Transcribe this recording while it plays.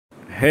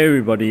Hey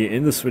everybody,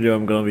 in this video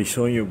I'm gonna be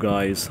showing you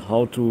guys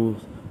how to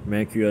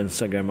make your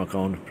Instagram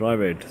account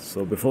private.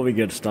 So before we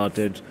get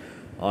started,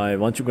 I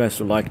want you guys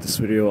to like this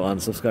video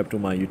and subscribe to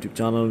my YouTube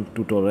channel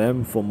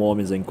TutoRealm for more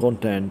amazing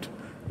content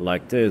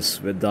like this.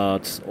 With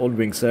that all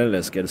being said,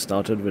 let's get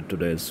started with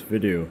today's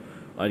video.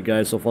 Alright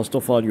guys, so first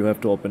of all you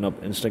have to open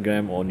up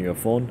Instagram on your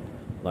phone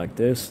like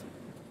this.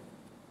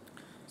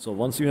 So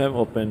once you have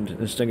opened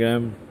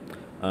Instagram,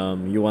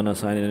 you wanna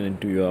sign in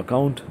into your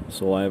account.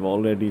 So I have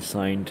already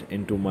signed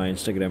into my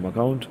Instagram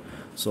account.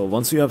 So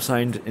once you have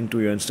signed into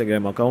your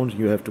Instagram account,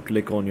 you have to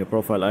click on your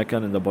profile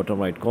icon in the bottom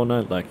right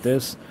corner like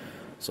this.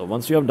 So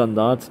once you have done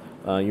that,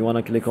 you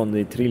wanna click on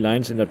the three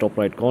lines in the top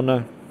right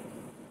corner,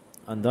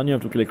 and then you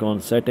have to click on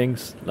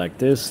settings like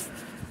this,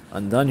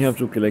 and then you have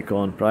to click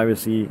on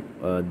privacy.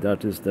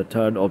 That is the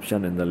third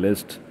option in the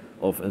list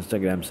of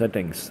Instagram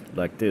settings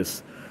like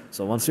this.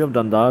 So once you have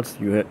done that,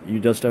 you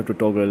just have to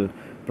toggle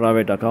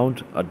private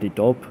account at the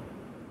top,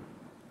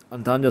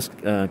 and then just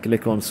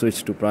click on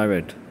switch to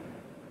private.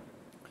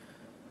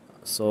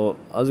 So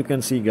as you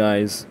can see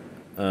guys,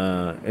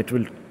 it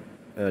will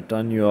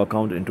turn your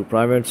account into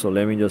private. So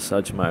let me just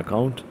search my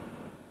account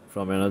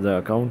from another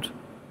account.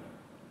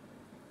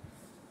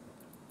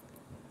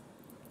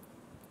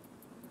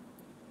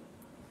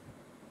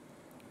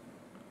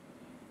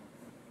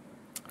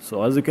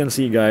 So as you can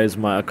see guys,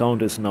 my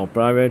account is now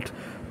private.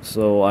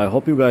 So I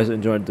hope you guys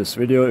enjoyed this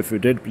video. If you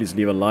did, please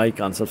leave a like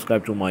and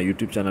subscribe to my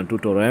YouTube channel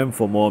TutoRealm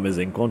for more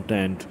amazing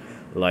content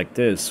like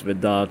this. With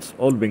that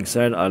all being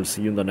said, I'll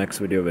see you in the next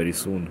video very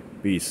soon.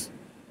 Peace.